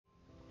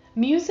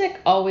Music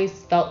always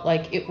felt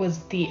like it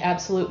was the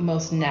absolute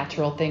most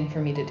natural thing for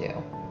me to do.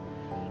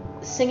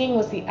 Singing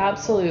was the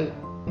absolute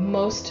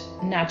most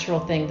natural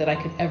thing that I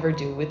could ever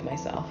do with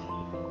myself.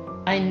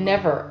 I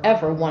never,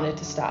 ever wanted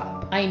to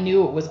stop. I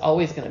knew it was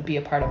always going to be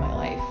a part of my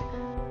life.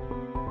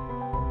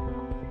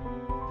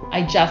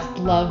 I just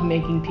love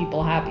making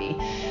people happy.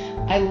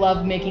 I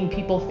love making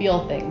people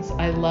feel things.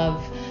 I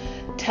love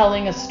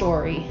telling a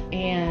story,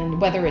 and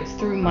whether it's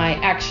through my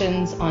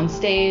actions on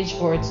stage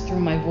or it's through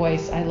my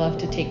voice, I love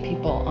to take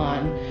people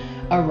on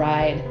a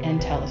ride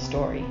and tell a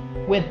story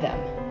with them.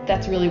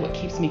 That's really what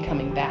keeps me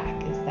coming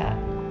back, is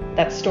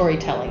that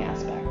storytelling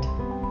aspect.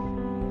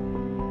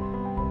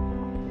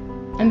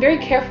 I'm very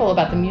careful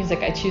about the music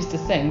I choose to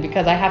sing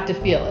because I have to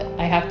feel it.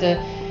 I have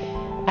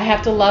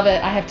to love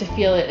it. I have to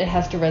feel it. It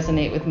has to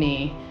resonate with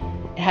me.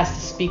 It has to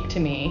speak to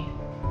me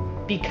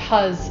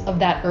because of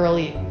that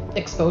early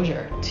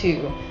exposure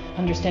to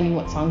understanding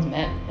what songs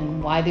meant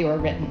and why they were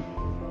written.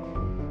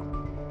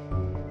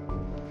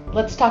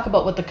 Let's talk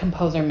about what the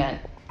composer meant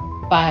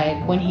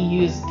by when he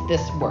used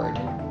this word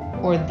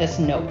or this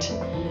note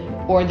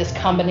or this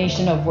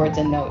combination of words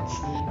and notes.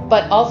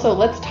 But also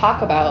let's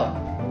talk about,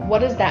 what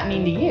does that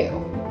mean to you?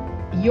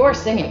 You're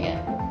singing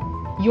it.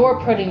 You're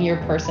putting your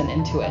person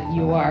into it.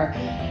 You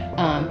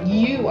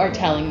are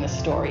telling the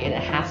story, and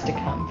it has to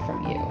come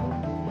from you.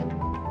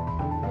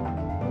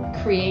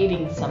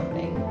 Creating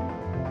something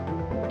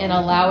and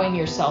allowing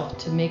yourself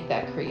to make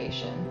that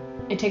creation.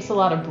 It takes a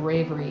lot of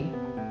bravery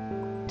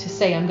to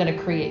say, I'm going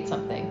to create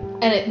something.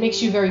 And it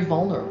makes you very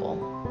vulnerable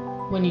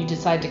when you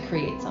decide to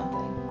create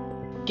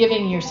something.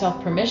 Giving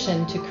yourself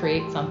permission to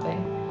create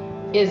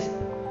something is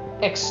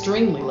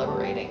extremely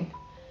liberating.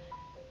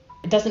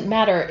 It doesn't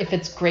matter if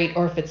it's great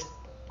or if it's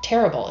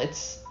terrible.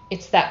 It's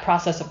that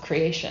process of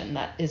creation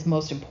that is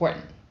most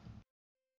important.